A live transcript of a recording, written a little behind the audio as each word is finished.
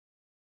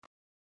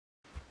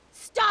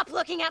Stop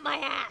looking at my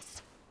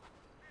ass!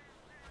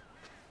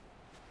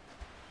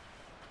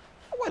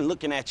 I wasn't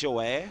looking at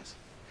your ass.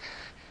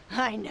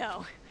 I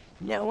know.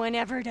 No one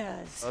ever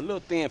does. A little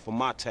thin for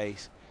my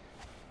taste,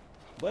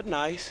 but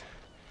nice.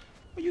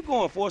 Where you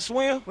going, for a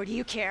swim? What do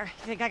you care?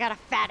 You think I got a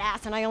fat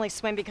ass and I only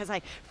swim because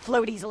I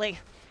float easily?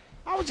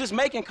 I was just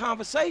making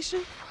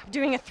conversation. I'm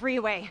doing a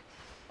three-way.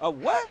 A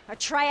what? A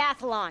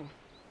triathlon.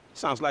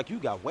 Sounds like you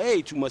got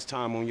way too much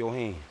time on your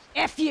hands.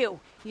 F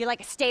you! You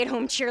like a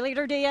stay-at-home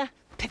cheerleader, do ya?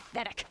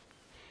 Pathetic.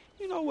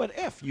 You know what?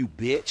 F you,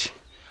 bitch.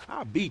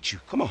 I'll beat you.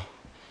 Come on.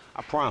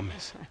 I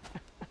promise.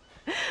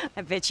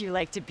 I bet you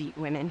like to beat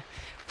women.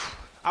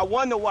 I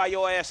wonder why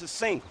your ass is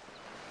single.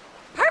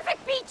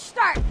 Perfect beach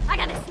start! I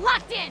got this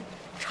locked in!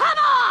 Come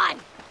on!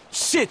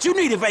 Shit, you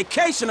need a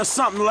vacation or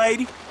something,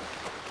 lady.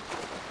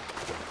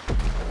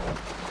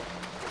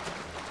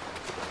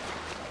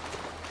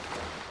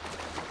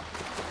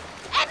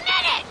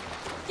 Admit it!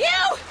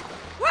 You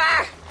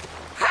were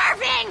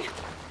perving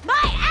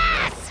my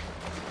ass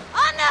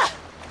on the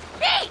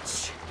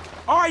beach!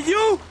 Are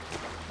you?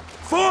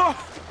 For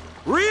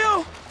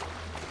real?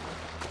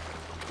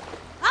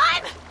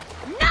 I'm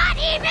not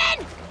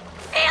even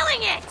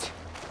feeling it!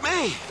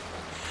 Man,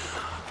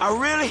 I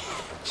really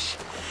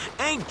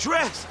ain't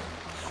dressed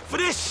for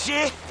this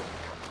shit.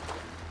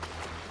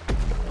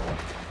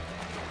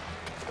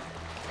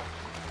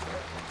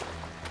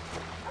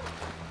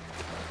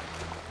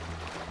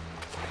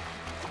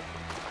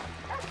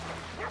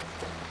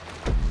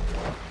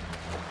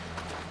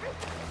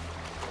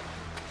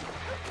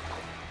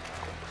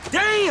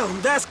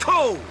 Damn, that's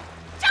cold.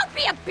 Don't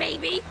be a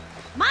baby!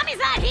 Mommy's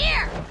not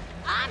here!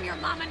 I'm your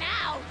mama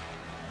now!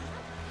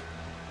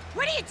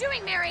 What are you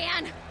doing,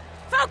 Marianne?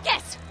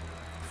 Focus!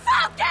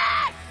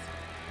 Focus!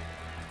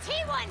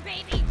 T1,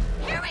 baby!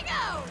 Here we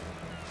go!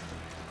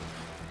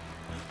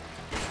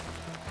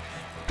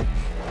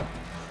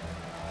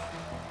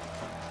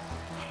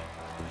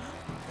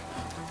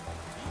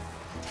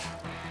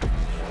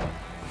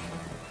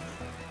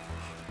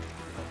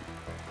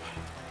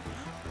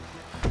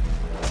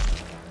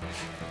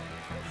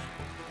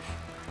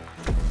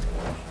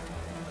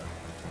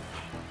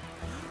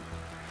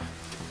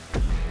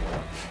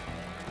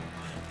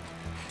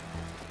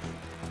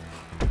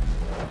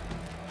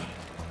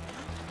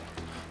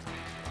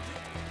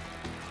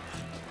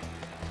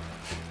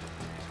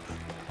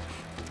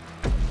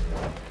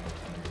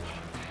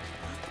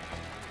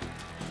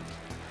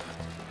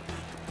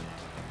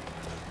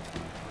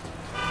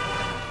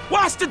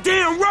 Watch the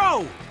damn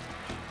road!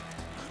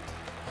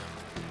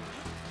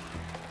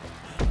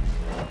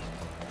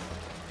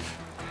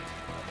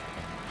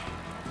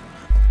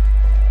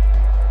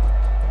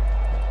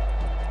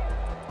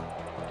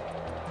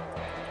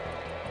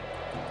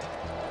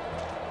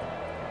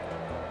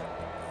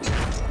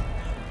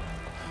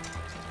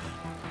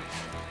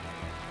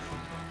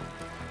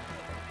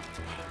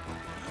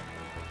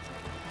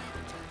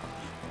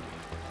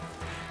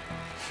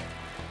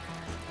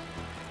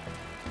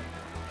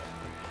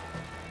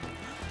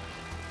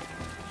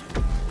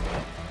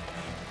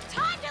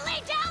 Time to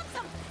lay down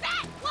some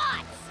fat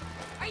watts!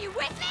 Are you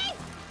with me?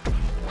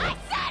 I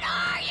said,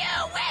 are you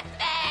with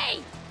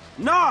me?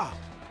 Nah,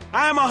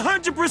 I am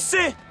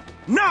 100%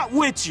 not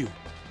with you.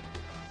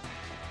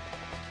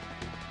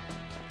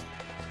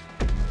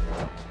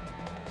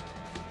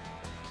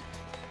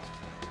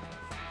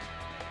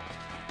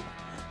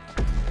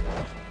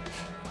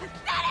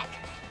 Pathetic!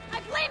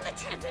 I blame the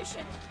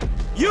transition.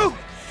 You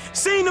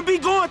seem to be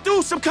going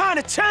through some kind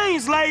of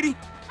change, lady.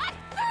 I'm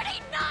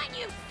 39,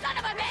 you son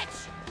of a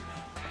bitch!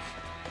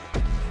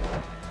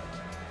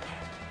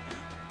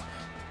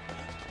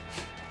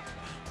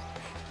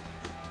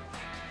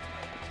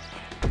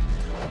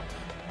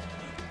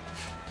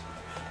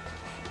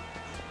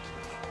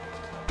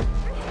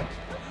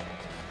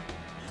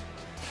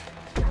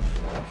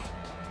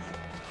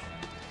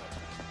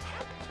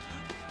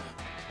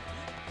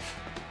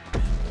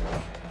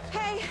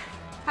 Hey,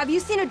 have you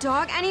seen a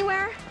dog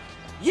anywhere?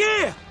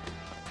 Yeah,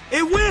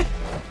 it went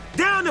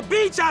down the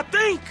beach, I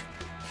think.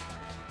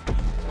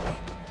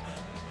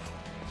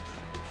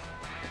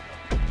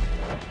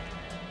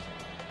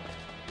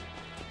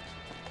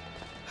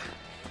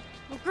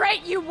 Well,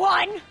 great, you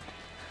won!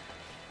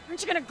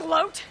 Aren't you gonna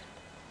gloat?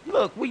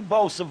 Look, we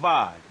both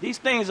survived. These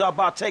things are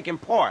about taking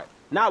part,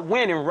 not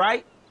winning,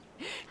 right?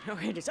 No,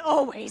 it is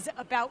always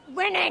about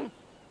winning!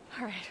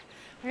 All right,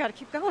 I gotta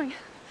keep going.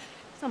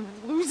 Some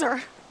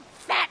loser.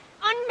 Fat,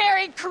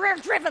 unmarried,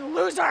 career-driven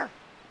loser!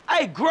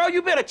 Hey, girl,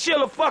 you better chill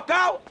the fuck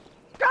out.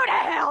 Go to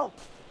hell!